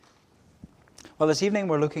Well, this evening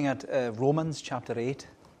we're looking at Romans chapter 8.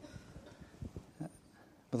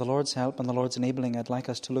 With the Lord's help and the Lord's enabling, I'd like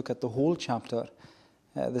us to look at the whole chapter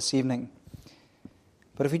this evening.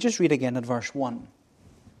 But if we just read again at verse 1.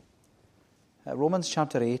 Romans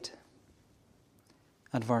chapter 8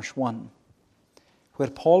 and verse 1, where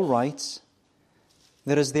Paul writes,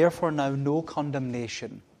 "There is therefore now no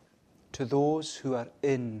condemnation to those who are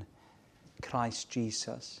in Christ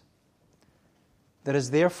Jesus." There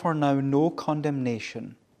is therefore now no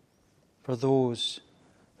condemnation for those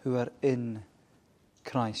who are in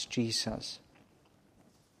Christ Jesus.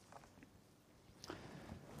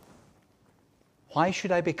 Why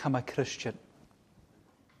should I become a Christian?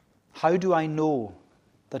 How do I know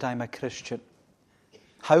that I'm a Christian?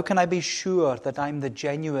 How can I be sure that I'm the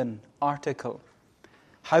genuine article?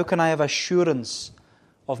 How can I have assurance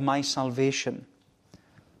of my salvation?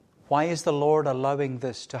 Why is the Lord allowing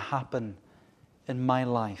this to happen in my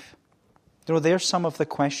life? You know, there's some of the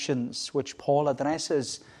questions which Paul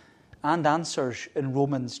addresses and answers in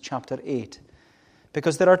Romans chapter 8.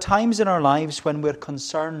 Because there are times in our lives when we're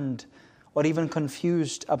concerned or even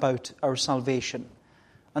confused about our salvation.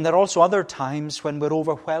 And there are also other times when we're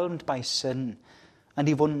overwhelmed by sin and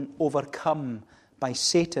even overcome by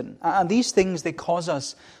Satan. And these things, they cause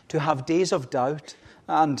us to have days of doubt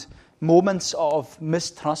and moments of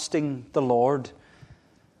mistrusting the Lord.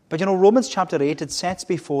 But you know, Romans chapter 8, it sets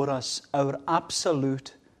before us our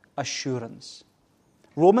absolute assurance.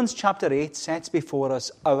 Romans chapter 8 sets before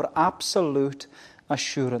us our absolute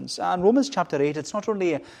assurance. And Romans chapter 8, it's not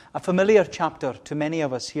only a familiar chapter to many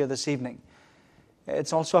of us here this evening.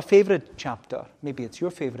 It's also a favorite chapter. Maybe it's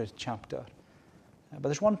your favorite chapter. But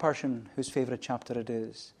there's one person whose favorite chapter it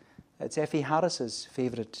is. It's Effie Harris's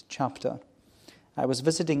favorite chapter. I was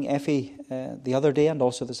visiting Effie the other day and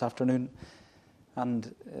also this afternoon,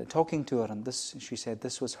 and talking to her, and she said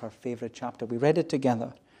this was her favorite chapter. We read it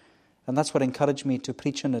together, and that's what encouraged me to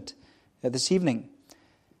preach on it this evening.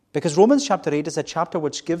 Because Romans chapter 8 is a chapter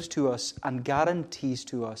which gives to us and guarantees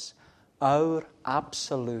to us our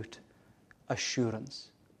absolute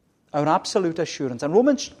assurance. Our absolute assurance. And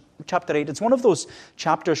Romans chapter 8, it's one of those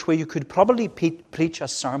chapters where you could probably preach a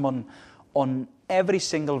sermon on every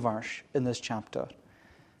single verse in this chapter.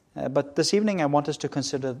 But this evening I want us to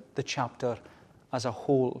consider the chapter as a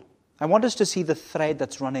whole. I want us to see the thread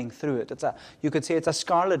that's running through it. You could say it's a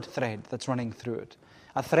scarlet thread that's running through it.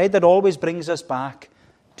 A thread that always brings us back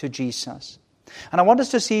to Jesus. And I want us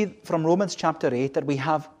to see from Romans chapter 8 that we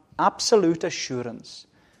have absolute assurance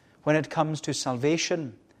when it comes to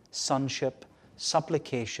salvation, sonship,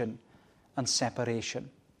 supplication, and separation.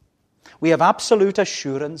 We have absolute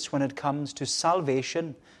assurance when it comes to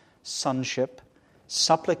salvation, sonship,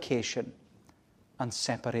 supplication, and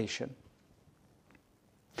separation.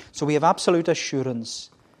 So we have absolute assurance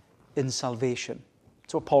in salvation.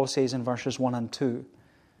 That's what Paul says in verses 1 and 2.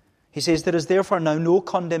 He says, "There is therefore now no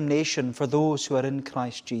condemnation for those who are in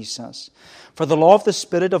Christ Jesus. For the law of the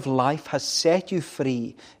Spirit of life has set you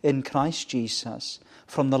free in Christ Jesus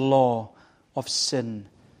from the law of sin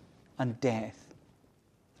and death."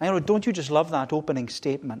 I know, don't you just love that opening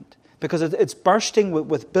statement? Because it's bursting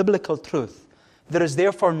with biblical truth. There is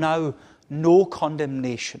therefore now no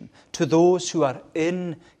condemnation to those who are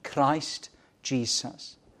in Christ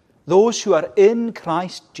Jesus. Those who are in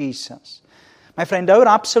Christ Jesus. My friend, our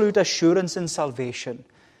absolute assurance in salvation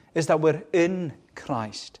is that we're in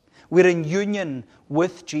Christ. We're in union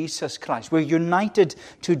with Jesus Christ. We're united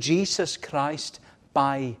to Jesus Christ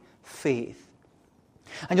by faith.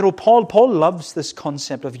 And you know, Paul loves this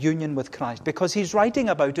concept of union with Christ because he's writing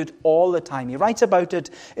about it all the time. He writes about it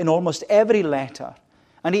in almost every letter.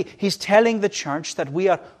 And he's telling the church that we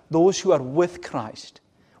are those who are with Christ.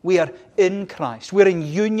 We are in Christ. We're in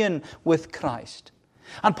union with Christ.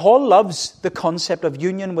 And Paul loves the concept of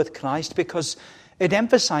union with Christ because it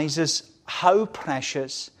emphasizes how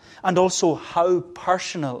precious and also how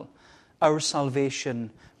personal our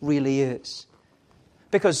salvation really is.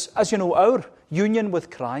 Because, as you know, our union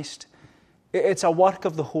with Christ, it's a work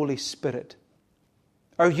of the Holy Spirit.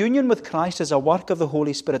 Our union with Christ is a work of the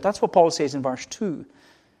Holy Spirit. That's what Paul says in verse 2.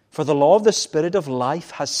 "For the law of the Spirit of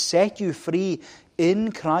life has set you free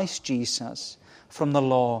in Christ Jesus from the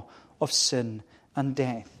law of sin and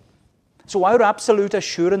death." So our absolute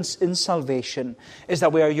assurance in salvation is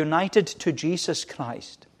that we are united to Jesus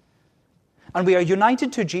Christ. And we are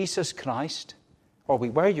united to Jesus Christ, or we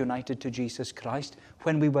were united to Jesus Christ,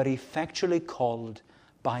 when we were effectually called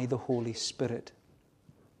by the Holy Spirit.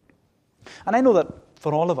 And I know that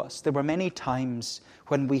for all of us, there were many times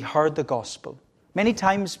when we heard the gospel Many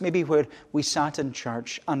times maybe where we sat in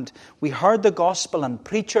church and we heard the gospel and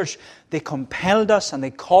preachers, they compelled us and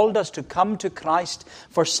they called us to come to Christ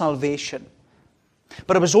for salvation.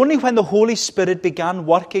 But it was only when the Holy Spirit began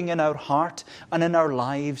working in our heart and in our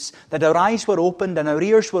lives that our eyes were opened and our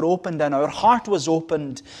ears were opened and our heart was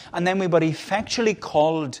opened, and then we were effectually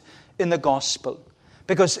called in the gospel.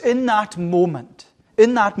 Because in that moment,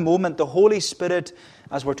 the Holy Spirit,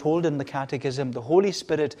 as we're told in the Catechism, the Holy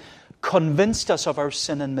Spirit convinced us of our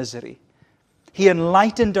sin and misery. He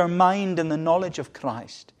enlightened our mind in the knowledge of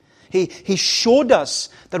Christ. He showed us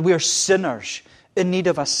that we are sinners in need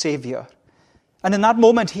of a Savior. And in that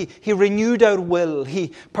moment, He renewed our will.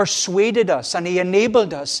 He persuaded us and He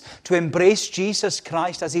enabled us to embrace Jesus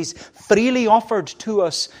Christ as He's freely offered to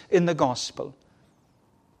us in the gospel.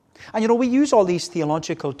 And we use all these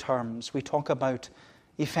theological terms. We talk about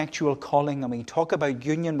effectual calling and we talk about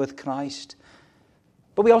union with Christ.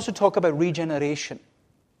 But we also talk about regeneration.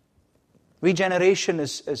 Regeneration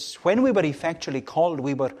is when we were effectually called,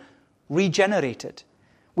 we were regenerated.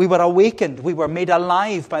 We were awakened. We were made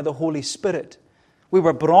alive by the Holy Spirit. We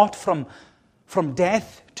were brought from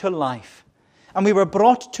death to life. And we were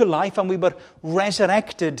brought to life and we were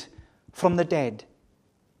resurrected from the dead.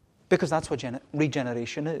 Because that's what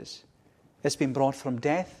regeneration is. It's been brought from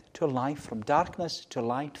death to life, from darkness to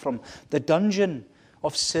light, from the dungeon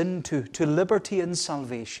of sin to liberty and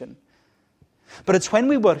salvation. But it's when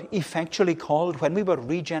we were effectually called, when we were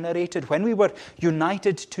regenerated, when we were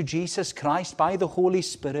united to Jesus Christ by the Holy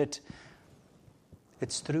Spirit,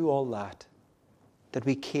 it's through all that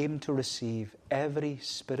we came to receive every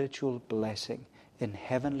spiritual blessing in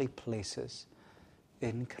heavenly places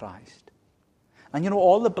in Christ. And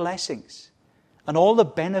all the blessings and all the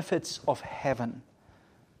benefits of heaven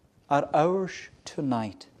are ours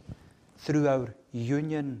tonight through our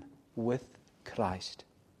union with Christ.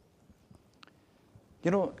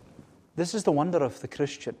 This is the wonder of the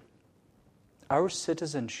Christian. Our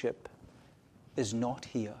citizenship is not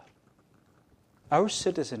here. Our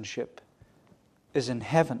citizenship is in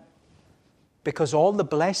heaven, because all the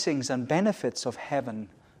blessings and benefits of heaven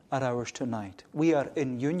are ours tonight. We are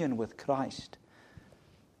in union with Christ,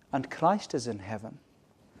 and Christ is in heaven.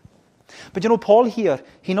 But Paul here,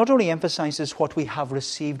 he not only emphasizes what we have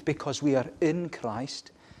received because we are in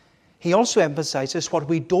Christ, he also emphasizes what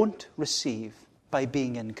we don't receive by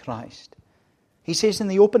being in Christ. He says in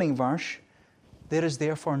the opening verse, "There is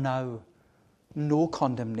therefore now no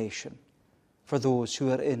condemnation for those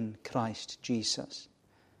who are in Christ Jesus."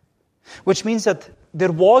 Which means that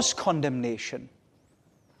there was condemnation.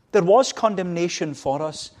 There was condemnation for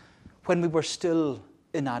us when we were still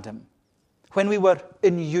in Adam, when we were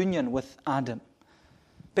in union with Adam.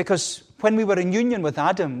 Because when we were in union with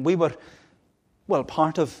Adam, we were,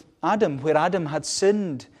 part of Adam, where Adam had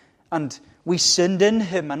sinned, and we sinned in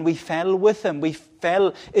him, and we fell with him. We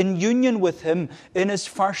fell in union with him in his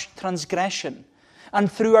first transgression.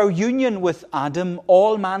 And through our union with Adam,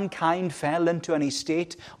 all mankind fell into an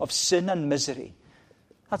estate of sin and misery.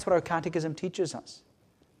 That's what our catechism teaches us.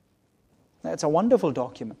 It's a wonderful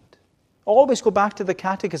document. Always go back to the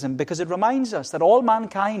catechism, because it reminds us that all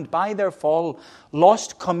mankind, by their fall,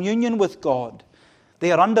 lost communion with God.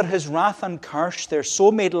 They are under His wrath and curse. They're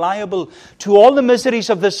so made liable to all the miseries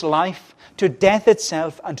of this life, to death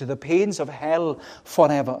itself, and to the pains of hell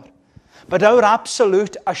forever. But our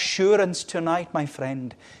absolute assurance tonight, my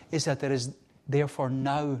friend, is that there is therefore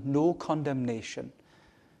now no condemnation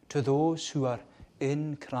to those who are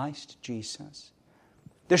in Christ Jesus.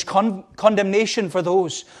 There's condemnation for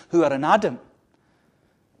those who are in Adam,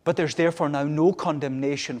 but there's therefore now no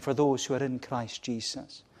condemnation for those who are in Christ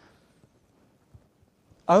Jesus.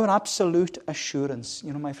 Our absolute assurance,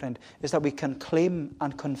 my friend, is that we can claim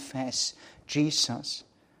and confess Jesus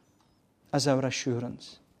as our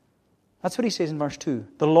assurance. That's what he says in verse 2.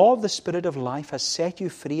 "The law of the Spirit of life has set you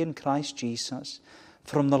free in Christ Jesus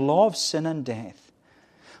from the law of sin and death.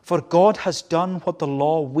 For God has done what the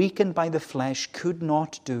law, weakened by the flesh, could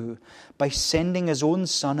not do, by sending His own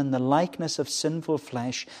Son in the likeness of sinful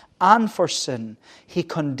flesh, and for sin He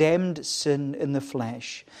condemned sin in the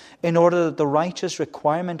flesh, in order that the righteous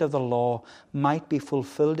requirement of the law might be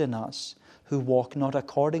fulfilled in us, who walk not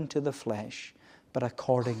according to the flesh, but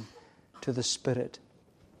according to the Spirit."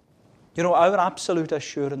 Our absolute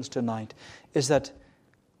assurance tonight is that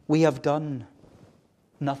we have done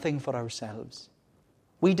nothing for ourselves.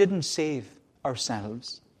 We didn't save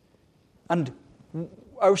ourselves. And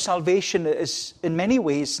our salvation is in many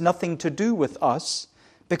ways nothing to do with us,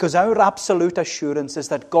 because our absolute assurance is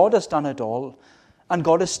that God has done it all, and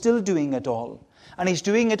God is still doing it all. And He's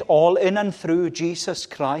doing it all in and through Jesus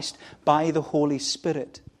Christ by the Holy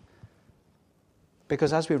Spirit.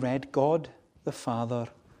 Because as we read, God the Father,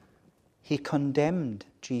 He condemned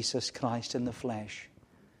Jesus Christ in the flesh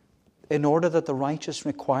in order that the righteous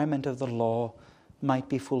requirement of the law might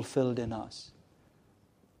be fulfilled in us.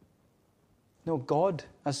 No, God,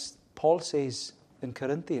 as Paul says in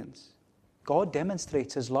Corinthians, God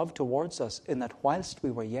demonstrates His love towards us in that whilst we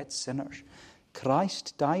were yet sinners,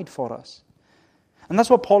 Christ died for us. And that's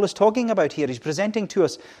what Paul is talking about here. He's presenting to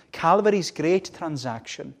us Calvary's great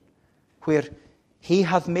transaction, where He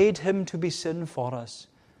hath made Him to be sin for us,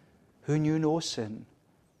 who knew no sin,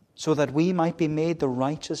 so that we might be made the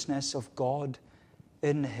righteousness of God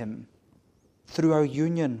in Him, through our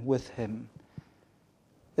union with Him.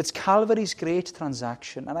 It's Calvary's great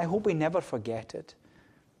transaction, and I hope we never forget it.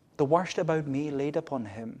 The worst about me laid upon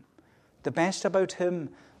Him. The best about Him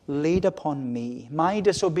laid upon me. My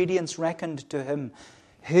disobedience reckoned to Him.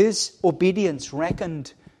 His obedience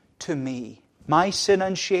reckoned to me. My sin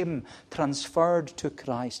and shame transferred to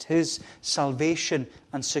Christ. His salvation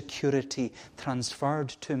and security transferred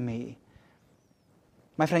to me.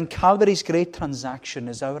 My friend, Calvary's great transaction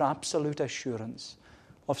is our absolute assurance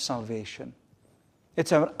of salvation.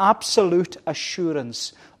 It's our absolute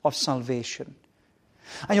assurance of salvation.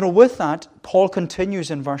 And with that, Paul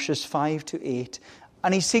continues in verses 5 to 8,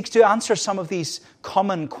 and he seeks to answer some of these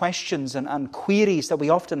common questions and queries that we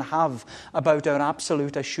often have about our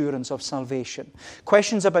absolute assurance of salvation.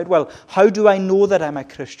 Questions about, well, how do I know that I'm a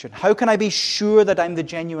Christian? How can I be sure that I'm the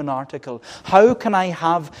genuine article? How can I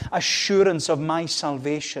have assurance of my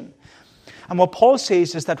salvation? And what Paul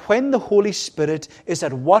says is that when the Holy Spirit is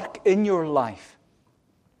at work in your life,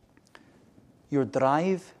 your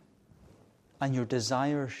drive and your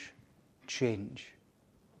desires change.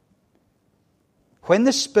 When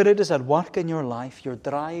the Spirit is at work in your life, your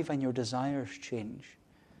drive and your desires change.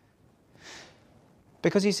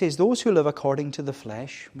 Because he says, those who live according to the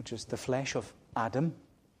flesh, which is the flesh of Adam,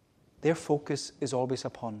 their focus is always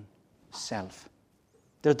upon self.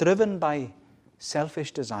 They're driven by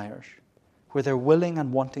selfish desires, where they're willing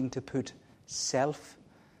and wanting to put self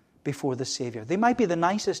before the Savior. They might be the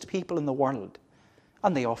nicest people in the world,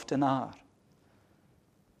 and they often are.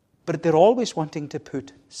 But they're always wanting to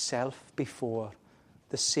put self before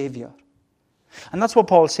the Savior. And that's what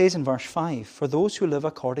Paul says in verse 5. For those who live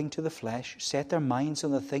according to the flesh set their minds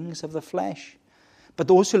on the things of the flesh. But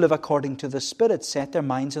those who live according to the Spirit set their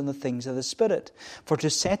minds on the things of the Spirit. For to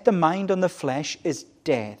set the mind on the flesh is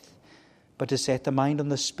death, but to set the mind on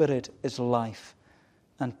the Spirit is life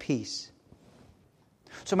and peace.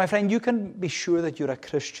 So my friend, you can be sure that you're a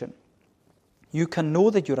Christian. You can know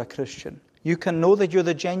that you're a Christian. You can know that you're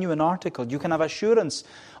the genuine article. You can have assurance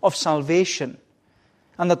of salvation,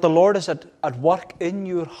 and that the Lord is at work in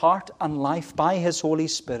your heart and life by His Holy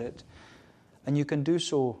Spirit. And you can do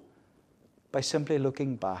so by simply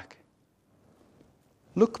looking back.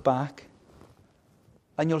 Look back,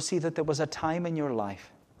 and you'll see that there was a time in your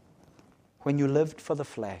life when you lived for the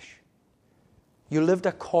flesh. You lived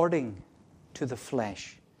according to the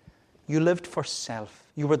flesh. You lived for self.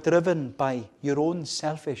 You were driven by your own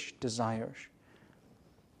selfish desires.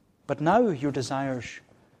 But now your desires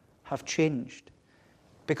have changed.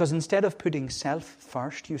 Because instead of putting self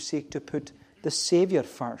first, you seek to put the Savior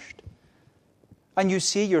first. And you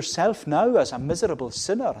see yourself now as a miserable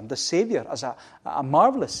sinner and the Savior as a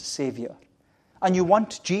marvelous Savior. And you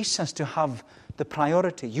want Jesus to have the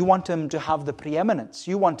priority. You want Him to have the preeminence.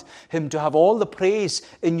 You want Him to have all the praise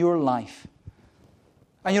in your life.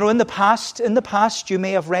 And in the past you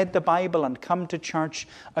may have read the Bible and come to church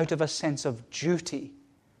out of a sense of duty.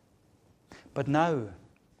 But now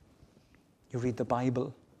you read the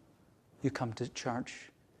Bible, you come to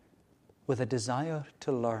church with a desire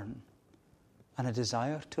to learn and a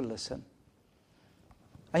desire to listen.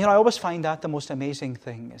 And I always find that the most amazing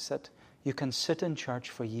thing is that you can sit in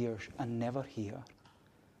church for years and never hear.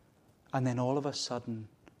 And then all of a sudden,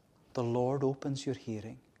 the Lord opens your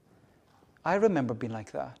hearing. I remember being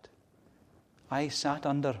like that. I sat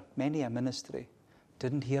under many a ministry,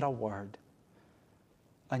 didn't hear a word.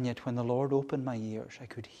 And yet when the Lord opened my ears, I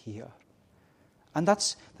could hear. And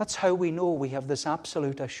that's how we know we have this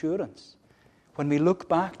absolute assurance. When we look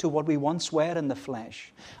back to what we once were in the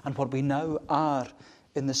flesh and what we now are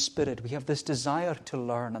in the Spirit, we have this desire to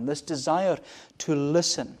learn and this desire to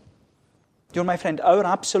listen. My friend, our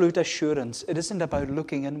absolute assurance, it isn't about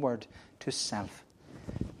looking inward to self.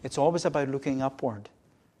 It's always about looking upward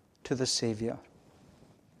to the Savior.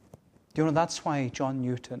 That's why John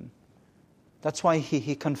Newton, that's why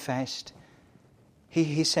he confessed.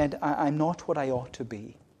 He said, I'm not what I ought to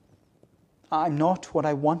be. I'm not what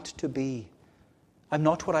I want to be. I'm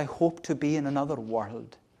not what I hope to be in another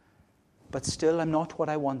world. But still, I'm not what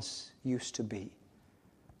I once used to be.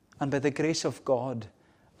 And by the grace of God,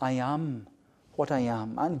 I am what I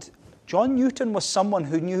am. And John Newton was someone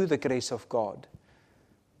who knew the grace of God.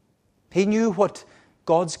 He knew what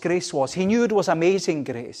God's grace was. He knew it was amazing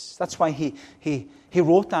grace. That's why he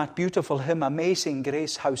wrote that beautiful hymn, Amazing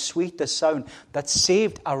Grace, how sweet the sound that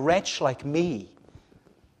saved a wretch like me.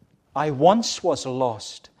 I once was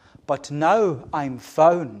lost, but now I'm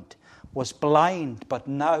found, was blind, but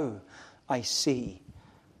now I see.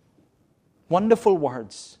 Wonderful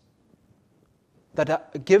words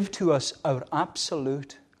that give to us our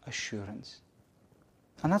absolute assurance.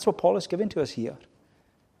 And that's what Paul is giving to us here.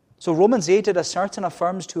 So Romans 8, it asserts and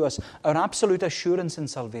affirms to us our absolute assurance in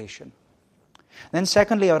salvation. Then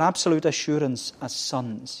secondly, our absolute assurance as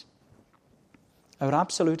sons. Our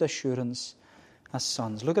absolute assurance as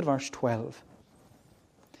sons. Look at verse 12.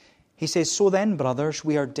 He says, so then, brothers,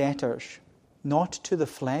 we are debtors, not to the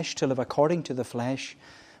flesh, to live according to the flesh.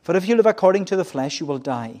 For if you live according to the flesh, you will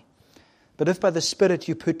die. But if by the Spirit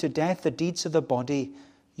you put to death the deeds of the body,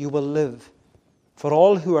 you will live. For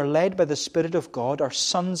all who are led by the Spirit of God are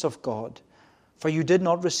sons of God. For you did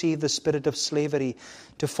not receive the spirit of slavery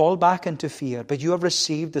to fall back into fear, but you have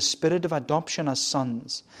received the Spirit of adoption as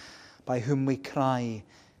sons, by whom we cry,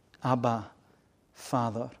 Abba,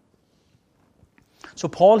 Father. So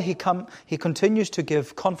Paul, he continues to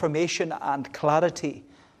give confirmation and clarity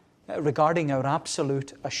regarding our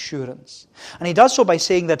absolute assurance. And he does so by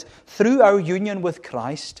saying that through our union with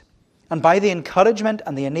Christ, and by the encouragement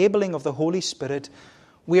and the enabling of the Holy Spirit,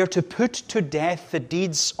 we are to put to death the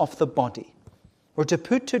deeds of the body. We're to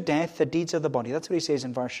put to death the deeds of the body. That's what he says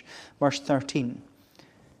in verse 13.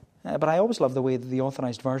 But I always love the way that the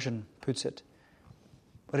Authorized Version puts it,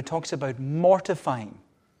 where it talks about mortifying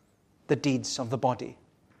the deeds of the body.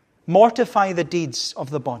 Mortify the deeds of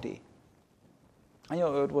the body. I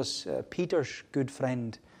know it was Peter's good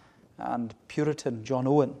friend and Puritan, John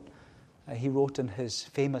Owen. He wrote in his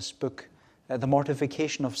famous book, The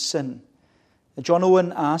Mortification of Sin. John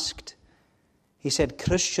Owen asked, he said,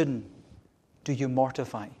 Christian, do you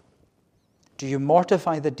mortify? Do you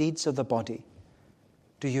mortify the deeds of the body?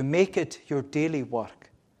 Do you make it your daily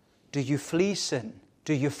work? Do you flee sin?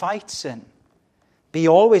 Do you fight sin? Be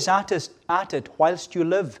always at it whilst you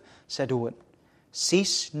live, said Owen.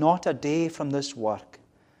 Cease not a day from this work.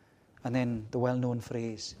 And then the well-known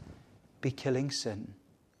phrase, be killing sin,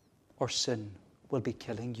 or sin will be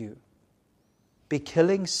killing you. Be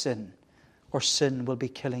killing sin, or sin will be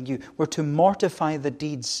killing you. We're to mortify the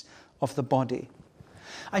deeds of the body.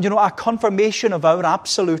 And a confirmation of our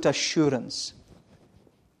absolute assurance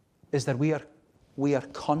is that we are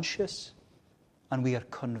conscious and we are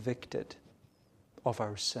convicted of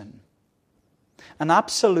our sin. An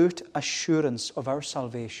absolute assurance of our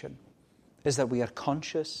salvation is that we are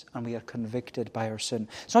conscious and we are convicted by our sin.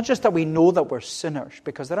 It's not just that we know that we're sinners,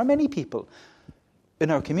 because there are many people in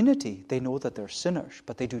our community, they know that they're sinners,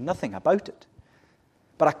 but they do nothing about it.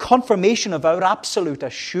 But a confirmation of our absolute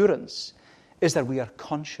assurance is that we are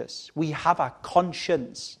conscious. We have a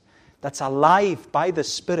conscience that's alive by the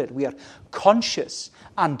Spirit. We are conscious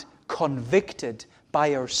and convicted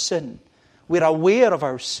by our sin. We're aware of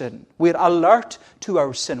our sin. We're alert to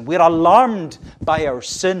our sin. We're alarmed by our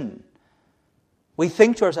sin. We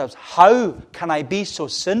think to ourselves, how can I be so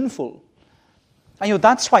sinful? And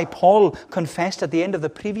that's why Paul confessed at the end of the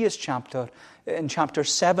previous chapter, in chapter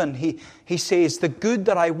 7, he says, the good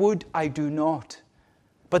that I would, I do not.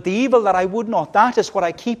 But the evil that I would not, that is what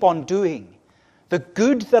I keep on doing. The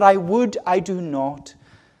good that I would, I do not.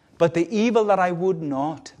 But the evil that I would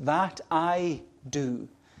not, that I do.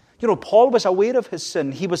 Paul was aware of his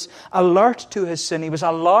sin. He was alert to his sin. He was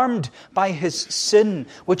alarmed by his sin,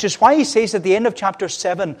 which is why he says at the end of chapter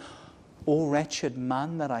 7, O wretched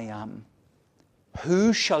man that I am,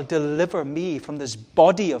 who shall deliver me from this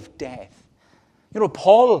body of death?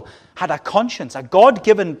 Paul had a conscience, a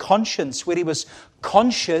God-given conscience, where he was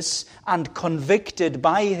conscious and convicted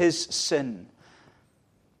by his sin,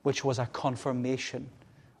 which was a confirmation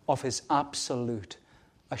of his absolute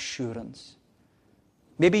assurance.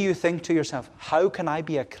 Maybe you think to yourself, how can I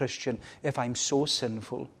be a Christian if I'm so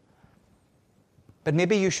sinful? But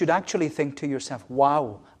maybe you should actually think to yourself,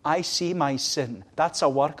 wow, I see my sin. That's a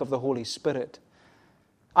work of the Holy Spirit.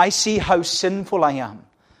 I see how sinful I am.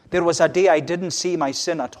 There was a day I didn't see my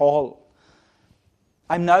sin at all.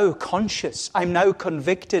 I'm now conscious. I'm now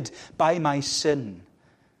convicted by my sin,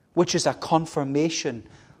 which is a confirmation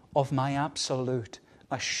of my absolute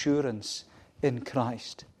assurance in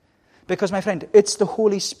Christ. Because, my friend, it's the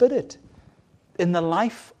Holy Spirit in the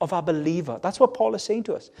life of a believer. That's what Paul is saying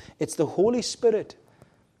to us. It's the Holy Spirit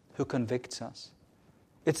who convicts us.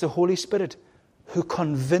 It's the Holy Spirit who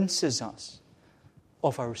convinces us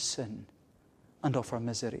of our sin and of our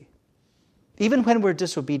misery. Even when we're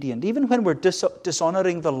disobedient, even when we're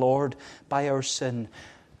dishonoring the Lord by our sin,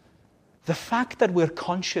 the fact that we're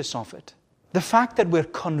conscious of it, the fact that we're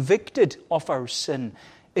convicted of our sin,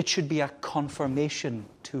 it should be a confirmation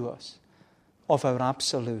to us of our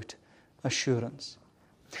absolute assurance.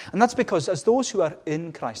 And that's because as those who are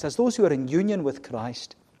in Christ, as those who are in union with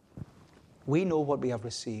Christ, we know what we have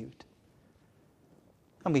received.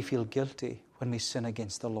 And we feel guilty when we sin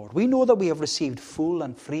against the Lord. We know that we have received full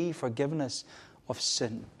and free forgiveness of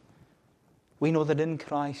sin. We know that in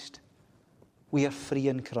Christ, we are free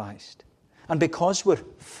in Christ. And because we're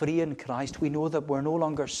free in Christ, we know that we're no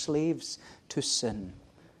longer slaves to sin.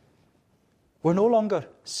 We're no longer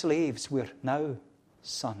slaves, we're now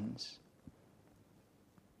sons.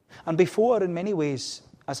 And before, in many ways,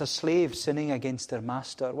 as a slave sinning against their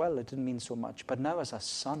master, well, it didn't mean so much. But now as a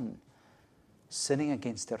son sinning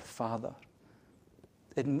against their father,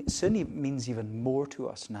 sin means even more to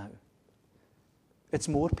us now. It's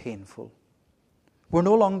more painful. We're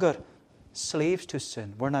no longer slaves to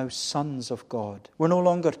sin. We're now sons of God. We're no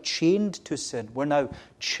longer chained to sin. We're now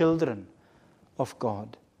children of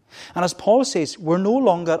God. And as Paul says, we're no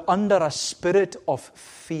longer under a spirit of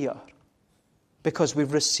fear because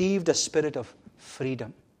we've received a spirit of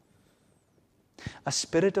freedom. A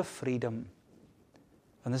spirit of freedom.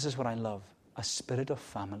 And this is what I love. A spirit of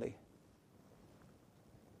family.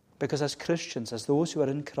 Because as Christians, as those who are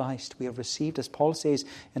in Christ, we have received, as Paul says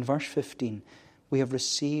in verse 15, we have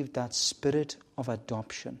received that spirit of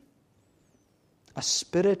adoption. A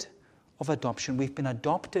spirit of adoption. We've been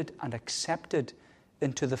adopted and accepted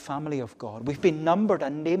into the family of God. We've been numbered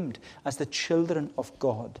and named as the children of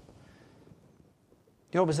God.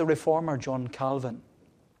 You know, it was the reformer John Calvin.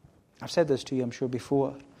 I've said this to you, I'm sure,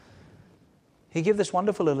 before. He gave this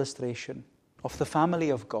wonderful illustration of the family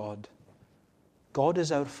of God. God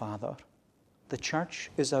is our Father. The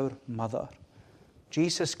church is our mother.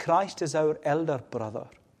 Jesus Christ is our elder brother.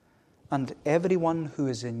 And everyone who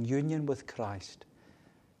is in union with Christ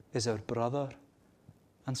is our brother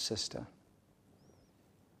and sister.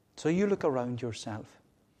 So you look around yourself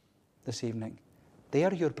this evening. They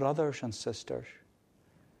are your brothers and sisters.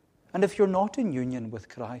 And if you're not in union with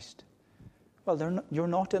Christ, well, you're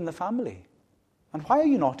not in the family. And why are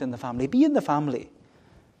you not in the family? Be in the family.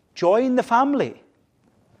 Join the family.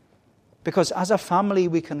 Because as a family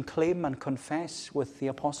we can claim and confess with the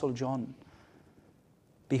Apostle John,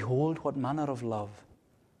 behold what manner of love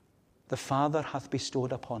the Father hath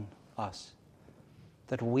bestowed upon us,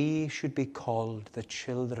 that we should be called the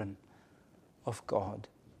children of God.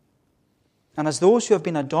 And as those who have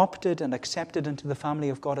been adopted and accepted into the family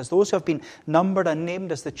of God, as those who have been numbered and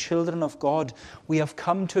named as the children of God, we have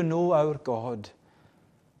come to know our God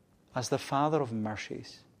as the Father of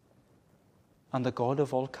mercies and the God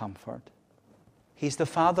of all comfort. He's the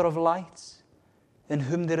Father of lights, in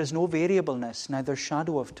whom there is no variableness, neither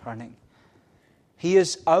shadow of turning. He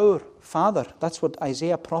is our Father. That's what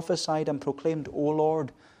Isaiah prophesied and proclaimed. O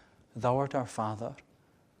Lord, thou art our Father.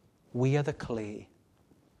 We are the clay.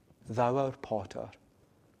 Thou art potter.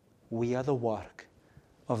 We are the work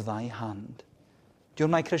of thy hand. Dear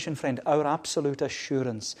my Christian friend, our absolute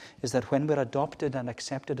assurance is that when we're adopted and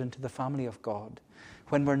accepted into the family of God,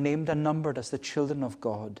 when we're named and numbered as the children of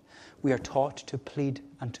God, we are taught to plead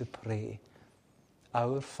and to pray,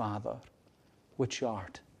 Our Father, which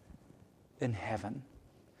art in heaven.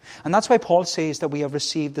 And that's why Paul says that we have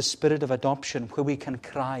received the spirit of adoption, where we can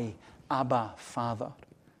cry, Abba, Father.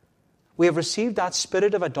 We have received that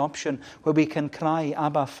spirit of adoption where we can cry,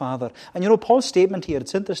 Abba, Father. And you know, Paul's statement here,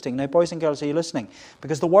 it's interesting. Now, boys and girls, are you listening?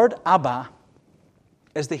 Because the word Abba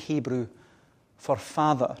is the Hebrew for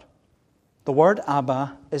father. The word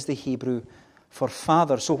Abba is the Hebrew for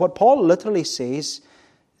father. So what Paul literally says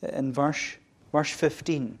in verse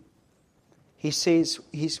 15,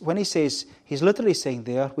 he's literally saying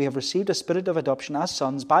there, we have received a spirit of adoption as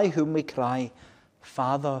sons, by whom we cry,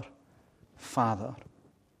 Father, Father.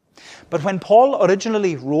 But when Paul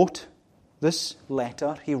originally wrote this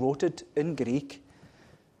letter, he wrote it in Greek,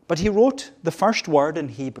 but he wrote the first word in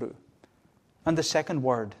Hebrew and the second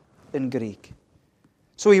word in Greek.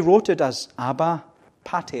 So he wrote it as Abba,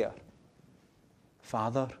 Pater,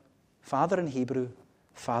 Father, Father in Hebrew,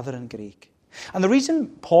 Father in Greek. And the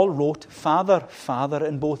reason Paul wrote Father, Father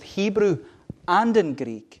in both Hebrew and in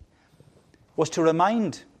Greek was to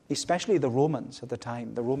remind, especially the Romans at the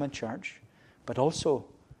time, the Roman church, but also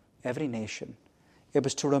every nation. It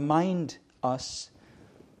was to remind us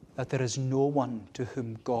that there is no one to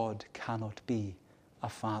whom God cannot be a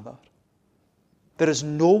father. There is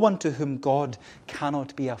no one to whom God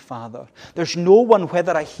cannot be a father. There's no one,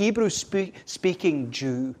 whether a Hebrew-speaking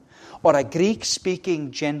Jew or a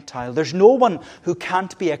Greek-speaking Gentile. There's no one who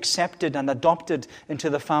can't be accepted and adopted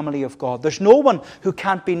into the family of God. There's no one who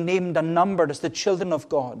can't be named and numbered as the children of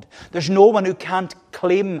God. There's no one who can't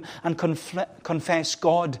claim and confess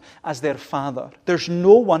God as their Father. There's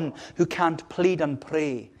no one who can't plead and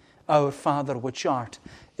pray, Our Father which art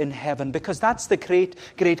in heaven, because that's the great,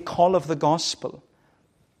 great call of the gospel.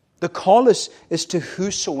 The call is to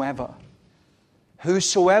whosoever.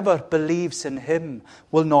 Whosoever believes in him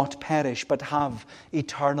will not perish, but have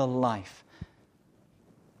eternal life.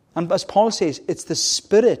 And as Paul says, it's the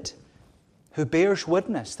Spirit who bears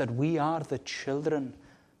witness that we are the children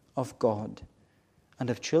of God.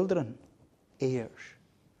 And if children, heirs.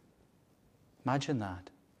 Imagine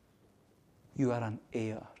that. You are an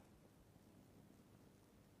heir.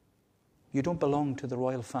 You don't belong to the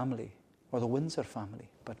royal family or the Windsor family,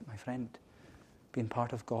 but my friend, being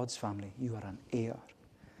part of God's family, you are an heir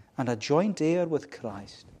and a joint heir with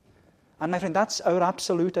Christ. And my friend, that's our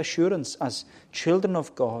absolute assurance as children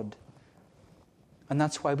of God. And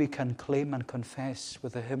that's why we can claim and confess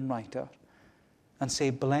with the hymn writer and say,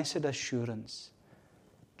 blessed assurance,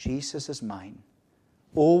 Jesus is mine.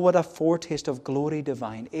 Oh, what a foretaste of glory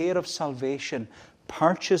divine, heir of salvation,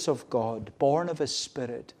 purchase of God, born of his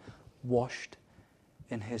Spirit, washed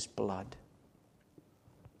in his blood.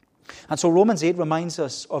 And so Romans 8 reminds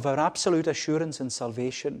us of our absolute assurance in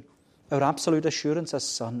salvation, our absolute assurance as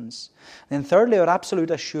sons. And then thirdly, our absolute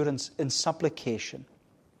assurance in supplication.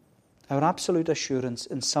 Our absolute assurance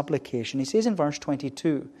in supplication. He says in verse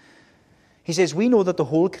 22, he says, we know that the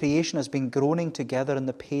whole creation has been groaning together in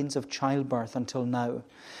the pains of childbirth until now.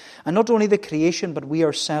 And not only the creation, but we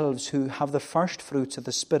ourselves who have the first fruits of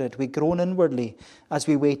the Spirit, we groan inwardly as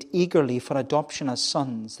we wait eagerly for adoption as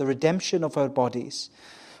sons, the redemption of our bodies.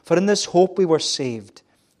 For in this hope we were saved.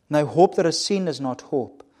 Now hope that is seen is not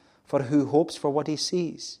hope, for who hopes for what he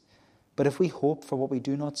sees? But if we hope for what we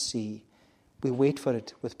do not see, we wait for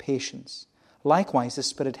it with patience. Likewise, the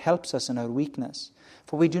Spirit helps us in our weakness,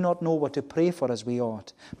 for we do not know what to pray for as we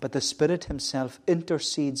ought, but the Spirit himself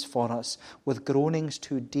intercedes for us with groanings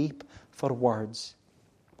too deep for words.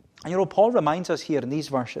 And Paul reminds us here in these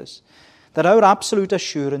verses that our absolute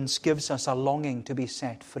assurance gives us a longing to be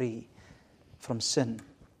set free from sin.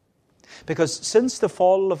 Because since the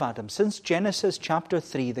fall of Adam, since Genesis chapter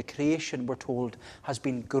 3, the creation, we're told, has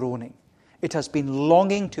been groaning. It has been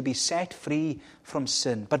longing to be set free from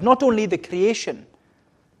sin. But not only the creation,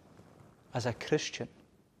 as a Christian.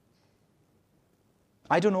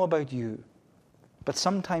 I don't know about you, but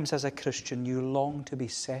sometimes as a Christian you long to be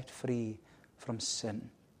set free from sin.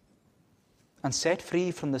 And set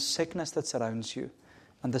free from the sickness that surrounds you,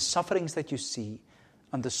 and the sufferings that you see,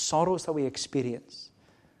 and the sorrows that we experience.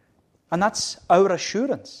 And that's our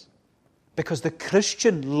assurance, because the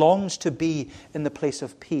Christian longs to be in the place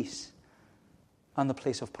of peace and the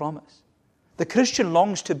place of promise. The Christian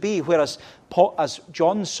longs to be where, as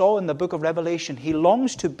John saw in the book of Revelation, he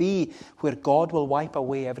longs to be where God will wipe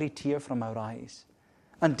away every tear from our eyes.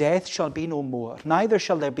 And death shall be no more. Neither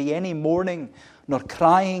shall there be any mourning, nor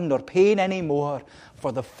crying, nor pain any more,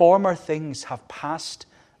 for the former things have passed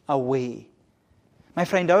away. My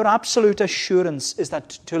friend, our absolute assurance is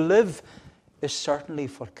that to live is certainly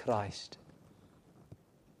for Christ.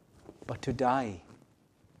 But to die,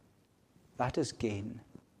 that is gain.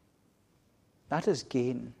 That is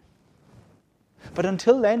gain. But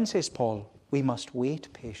until then, says Paul, we must wait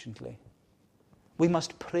patiently. We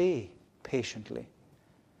must pray patiently.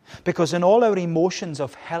 Because in all our emotions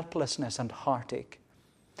of helplessness and heartache,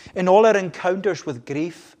 in all our encounters with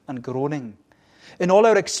grief and groaning, in all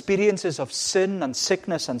our experiences of sin and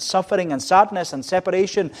sickness and suffering and sadness and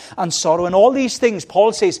separation and sorrow, in all these things,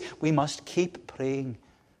 Paul says, we must keep praying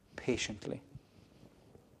patiently.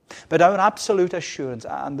 But our absolute assurance,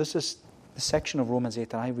 and this is the section of Romans 8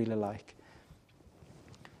 that I really like.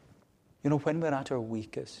 When we're at our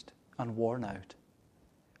weakest and worn out,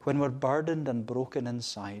 when we're burdened and broken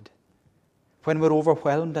inside, when we're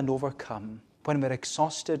overwhelmed and overcome, when we're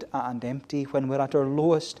exhausted and empty, when we're at our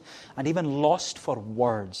lowest and even lost for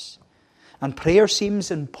words, and prayer seems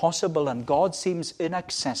impossible and God seems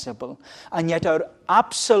inaccessible, and yet our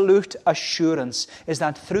absolute assurance is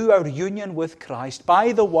that through our union with Christ,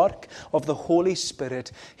 by the work of the Holy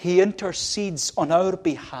Spirit, He intercedes on our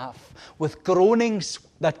behalf with groanings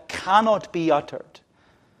that cannot be uttered.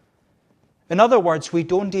 In other words, we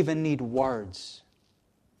don't even need words.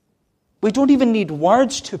 We don't even need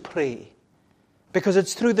words to pray. Because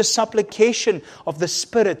it's through the supplication of the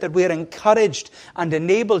Spirit that we are encouraged and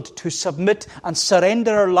enabled to submit and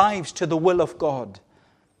surrender our lives to the will of God.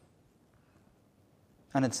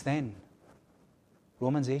 And it's then,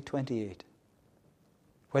 Romans 8:28,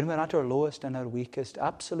 when we're at our lowest and our weakest,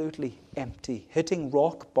 absolutely empty, hitting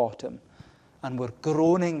rock bottom, and we're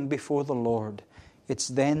groaning before the Lord, it's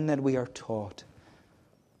then that we are taught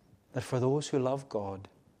that for those who love God,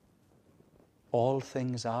 all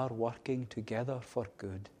things are working together for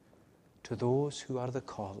good to those who are the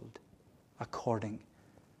called according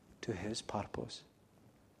to His purpose.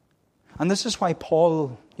 And this is why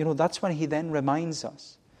Paul, that's when he then reminds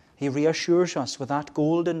us. He reassures us with that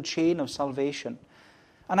golden chain of salvation.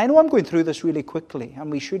 And I know I'm going through this really quickly,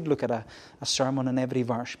 and we should look at a sermon in every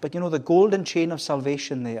verse. But the golden chain of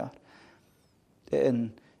salvation there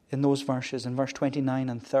in those verses, in verse 29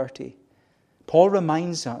 and 30, Paul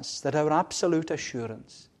reminds us that our absolute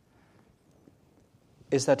assurance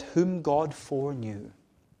is that whom God foreknew,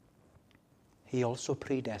 He also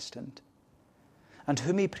predestined. And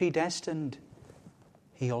whom He predestined,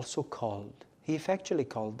 He also called. He effectually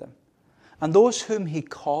called them. And those whom He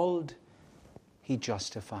called, He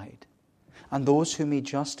justified. And those whom He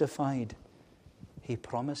justified, He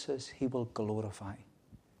promises He will glorify.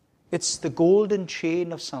 It's the golden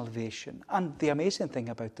chain of salvation. And the amazing thing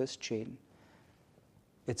about this chain,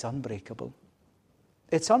 it's unbreakable.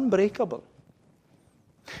 It's unbreakable.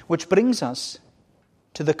 Which brings us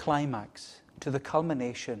to the climax, to the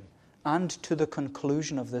culmination, and to the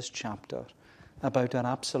conclusion of this chapter about our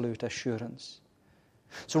absolute assurance.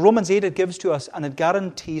 So Romans 8, it gives to us and it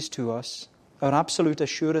guarantees to us our absolute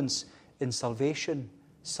assurance in salvation,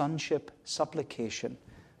 sonship, supplication,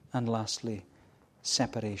 and lastly,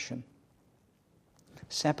 separation.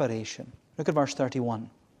 Separation. Look at verse 31.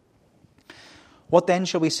 What then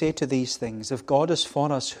shall we say to these things? If God is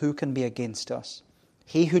for us, who can be against us?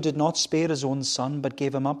 He who did not spare His own Son, but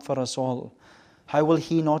gave Him up for us all, how will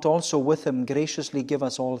He not also with Him graciously give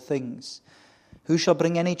us all things? Who shall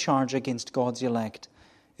bring any charge against God's elect?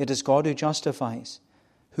 It is God who justifies.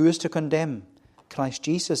 Who is to condemn? Christ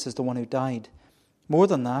Jesus is the one who died. More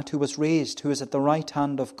than that, who was raised, who is at the right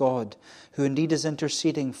hand of God, who indeed is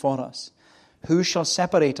interceding for us. Who shall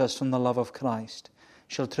separate us from the love of Christ?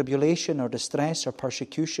 Shall tribulation or distress or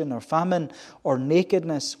persecution or famine or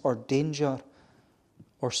nakedness or danger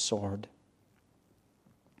or sword?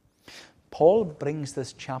 Paul brings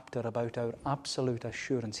this chapter about our absolute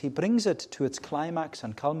assurance. He brings it to its climax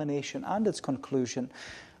and culmination and its conclusion.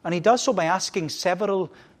 And he does so by asking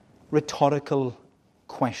several rhetorical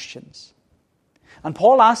questions. And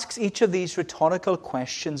Paul asks each of these rhetorical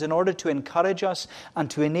questions in order to encourage us and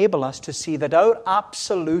to enable us to see that our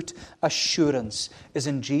absolute assurance is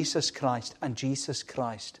in Jesus Christ and Jesus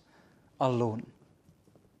Christ alone.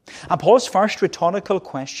 And Paul's first rhetorical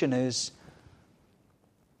question is,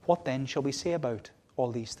 what then shall we say about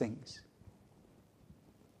all these things?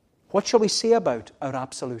 What shall we say about our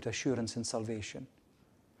absolute assurance in salvation?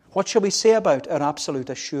 What shall we say about our absolute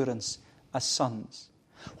assurance as sons?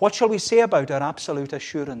 What shall we say about our absolute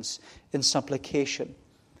assurance in supplication?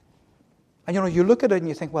 And you look at it and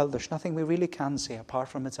you think, well, there's nothing we really can say apart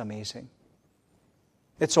from it's amazing.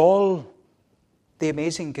 It's all the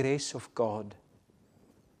amazing grace of God.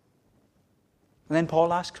 And then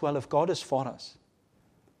Paul asks, well, if God is for us,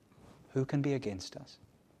 who can be against us?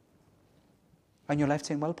 And you're left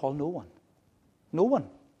saying, well, Paul, no one. No one.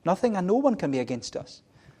 Nothing and no one can be against us.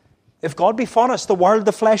 If God be for us, the world,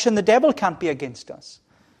 the flesh, and the devil can't be against us.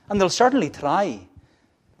 And they'll certainly try.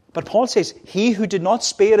 But Paul says, He who did not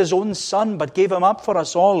spare His own Son, but gave Him up for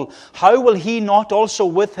us all, how will He not also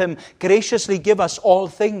with Him graciously give us all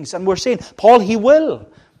things? And we're saying, Paul, He will.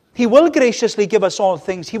 He will graciously give us all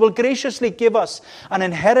things. He will graciously give us an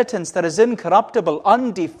inheritance that is incorruptible,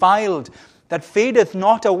 undefiled, that fadeth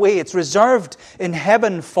not away. It's reserved in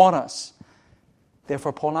heaven for us.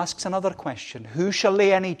 Therefore, Paul asks another question. Who shall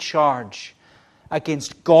lay any charge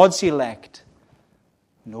against God's elect?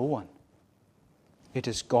 No one. It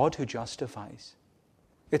is God who justifies.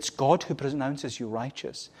 It's God who pronounces you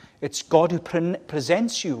righteous. It's God who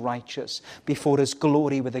presents you righteous before His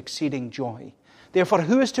glory with exceeding joy. Therefore,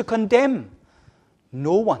 who is to condemn?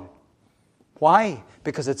 No one. Why?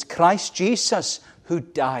 Because it's Christ Jesus who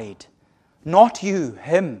died. Not you,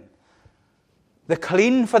 Him. The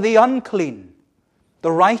clean for the unclean.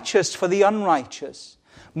 The righteous for the unrighteous.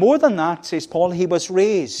 More than that, says Paul, He was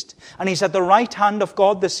raised. And He's at the right hand of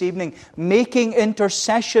God this evening, making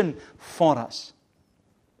intercession for us.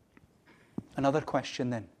 Another question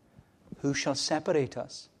then. Who shall separate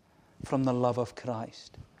us from the love of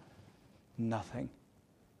Christ? Nothing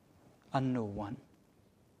and no one.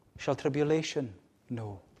 Shall tribulation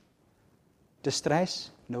No. Distress?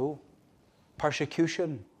 No.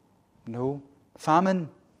 Persecution? No. Famine?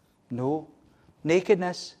 No.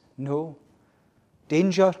 Nakedness? No.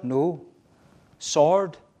 Danger? No.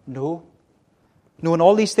 Sword? No. No, in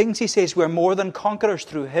all these things, he says, we're more than conquerors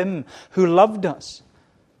through Him who loved us.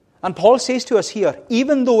 And Paul says to us here,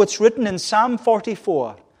 even though it's written in Psalm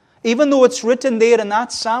 44, even though it's written there in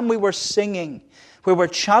that psalm we were singing, where we're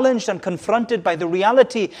challenged and confronted by the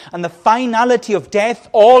reality and the finality of death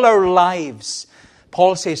all our lives,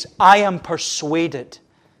 Paul says, I am persuaded.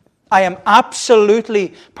 I am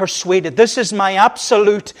absolutely persuaded. This is my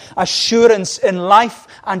absolute assurance in life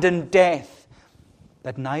and in death,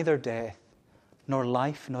 that neither death, nor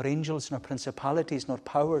life, nor angels, nor principalities, nor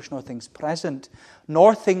powers, nor things present,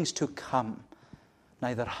 nor things to come,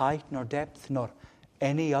 neither height, nor depth, nor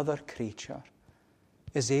any other creature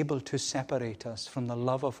is able to separate us from the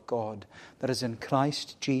love of God that is in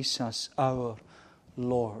Christ Jesus our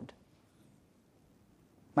Lord.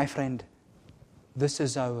 My friend, this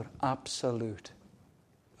is our absolute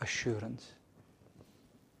assurance.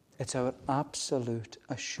 It's our absolute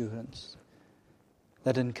assurance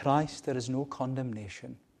that in Christ there is no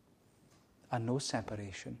condemnation and no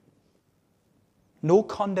separation. No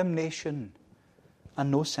condemnation and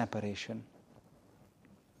no separation.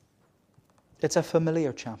 It's a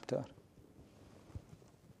familiar chapter,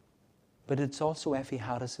 but it's also Effie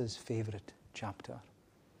Harris's favourite chapter.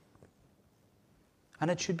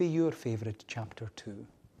 And it should be your favourite chapter too,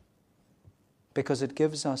 because it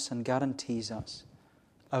gives us and guarantees us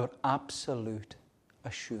our absolute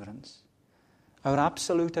assurance. Our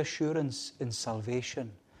absolute assurance in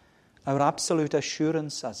salvation. Our absolute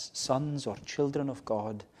assurance as sons or children of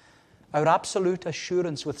God. Our absolute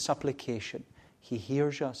assurance with supplication. He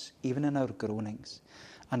hears us even in our groanings.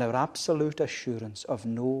 And our absolute assurance of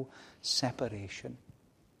no separation.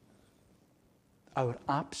 Our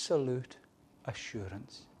absolute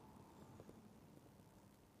assurance.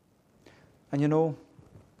 And you know,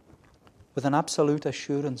 with an absolute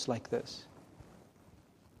assurance like this,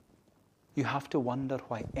 you have to wonder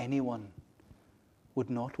why anyone would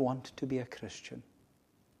not want to be a Christian.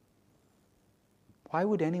 Why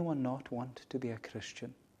would anyone not want to be a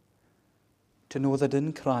Christian? To know that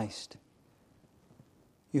in Christ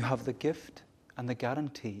you have the gift and the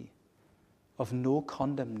guarantee of no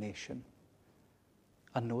condemnation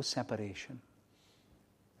and no separation.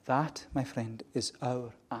 That, my friend, is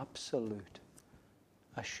our absolute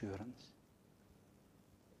assurance.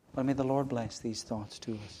 Well, may the Lord bless these thoughts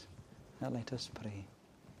to us. Now let us pray.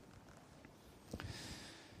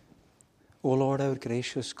 O Lord, our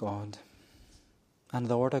gracious God, and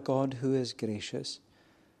Lord, a God who is gracious,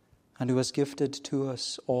 and who has gifted to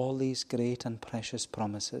us all these great and precious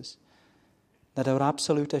promises, that our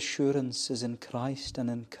absolute assurance is in Christ and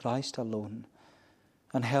in Christ alone.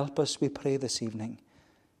 And help us, we pray this evening,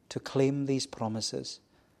 to claim these promises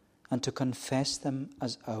and to confess them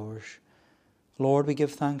as ours. Lord, we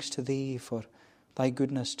give thanks to Thee for Thy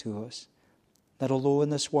goodness to us, that although in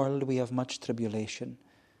this world we have much tribulation,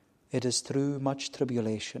 it is through much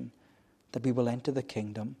tribulation that we will enter the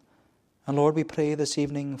kingdom. And Lord, we pray this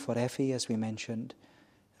evening for Effie, as we mentioned,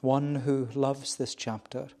 one who loves this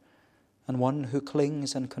chapter and one who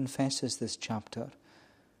clings and confesses this chapter.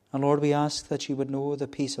 And Lord, we ask that she would know the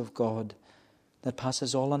peace of God that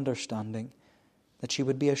passes all understanding, that she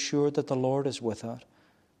would be assured that the Lord is with her,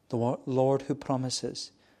 the Lord who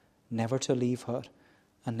promises never to leave her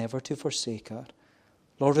and never to forsake her.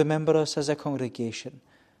 Lord, remember us as a congregation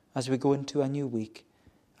as we go into a new week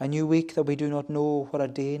that we do not know what a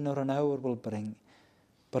day nor an hour will bring.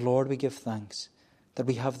 But Lord, we give thanks that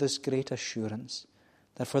we have this great assurance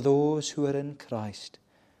that for those who are in Christ,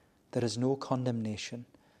 there is no condemnation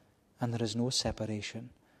and there is no separation.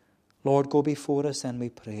 Lord, go before us then, we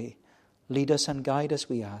pray. Lead us and guide us,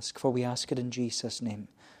 we ask, for we ask it in Jesus' name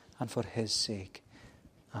and for His sake.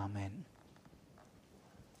 Amen.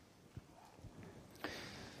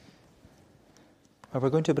 We're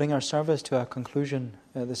going to bring our service to a conclusion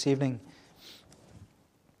this evening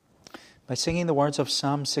by singing the words of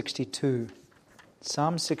Psalm 62.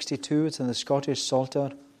 Psalm 62, it's in the Scottish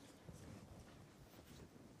Psalter.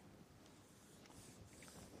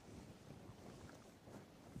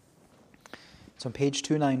 It's on page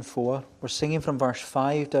 294. We're singing from verse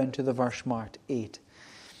 5 down to the verse marked 8.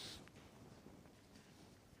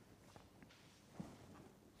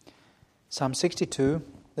 Psalm 62,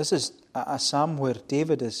 this is a psalm where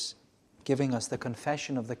David is giving us the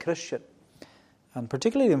confession of the Christian. And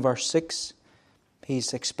particularly in verse 6,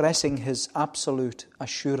 he's expressing his absolute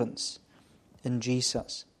assurance in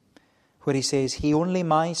Jesus, where he says, He only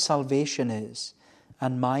my salvation is,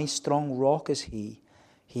 and my strong rock is he.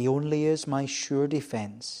 He only is my sure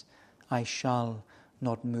defence. I shall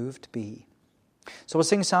not moved be. So we'll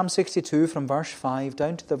sing Psalm 62 from verse 5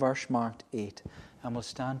 down to the verse marked 8. And we'll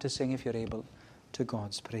stand to sing, if you're able, to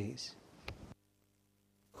God's praise.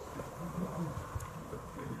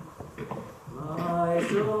 My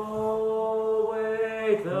soul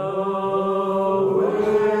wait thou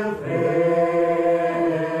with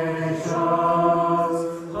patience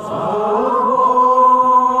upon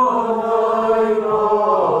thy God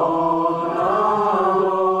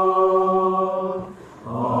alone.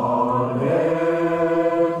 On lifting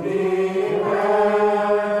hand the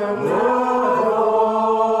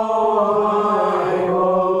throne I go,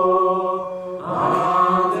 and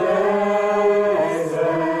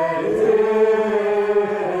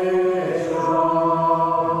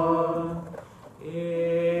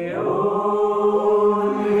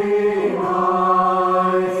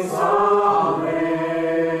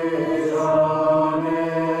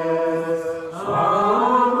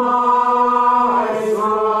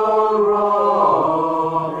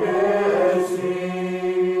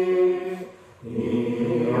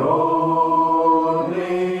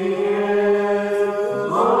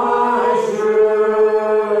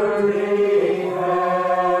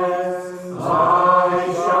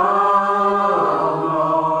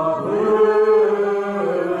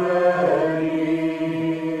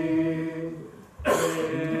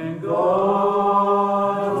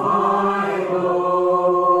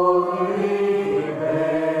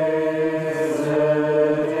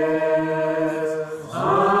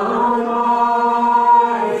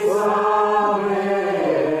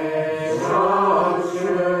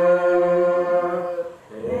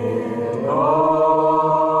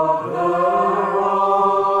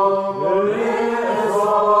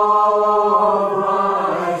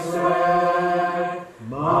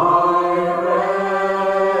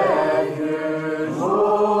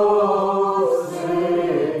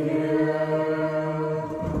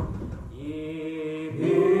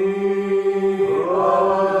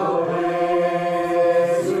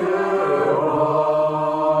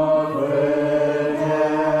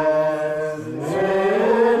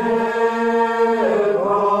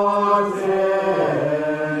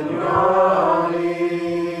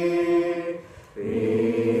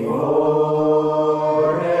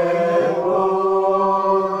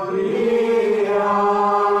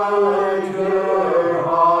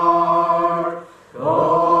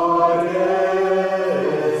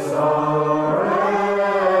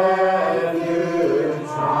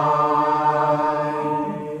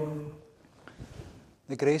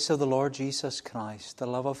The grace of the Lord Jesus Christ, the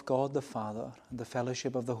love of God the Father, and the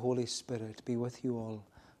fellowship of the Holy Spirit be with you all,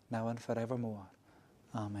 now and forevermore.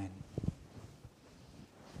 Amen.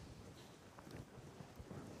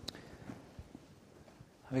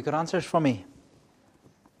 Have you got answers for me?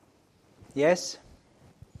 Yes?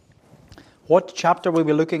 What chapter will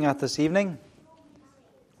we be looking at this evening?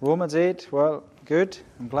 Romans 8. Well, good.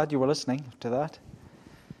 I'm glad you were listening to that.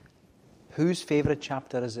 Whose favourite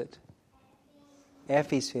chapter is it?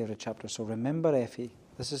 Effie's favourite chapter. So remember Effie.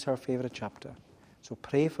 This is her favourite chapter. So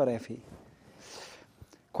pray for Effie.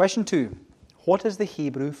 Question 2. What is the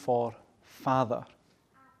Hebrew for father?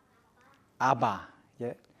 Abba.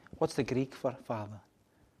 Yeah. What's the Greek for father?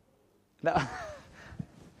 No. I'm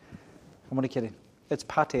only kidding. It's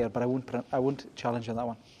pater, but I won't challenge you on that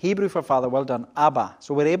one. Hebrew for father, well done. Abba.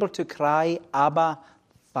 So we're able to cry, Abba,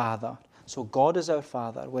 Father. So God is our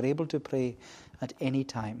Father. We're able to pray at any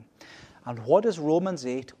time. And what is Romans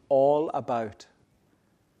 8 all about?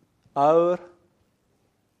 Our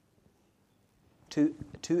two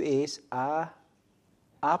A's,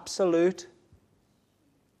 absolute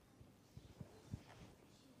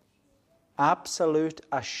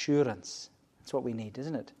assurance. That's what we need,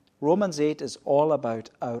 isn't it? Romans 8 is all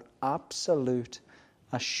about our absolute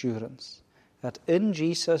assurance that in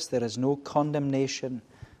Jesus there is no condemnation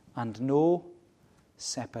and no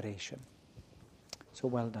separation. So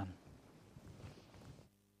well done.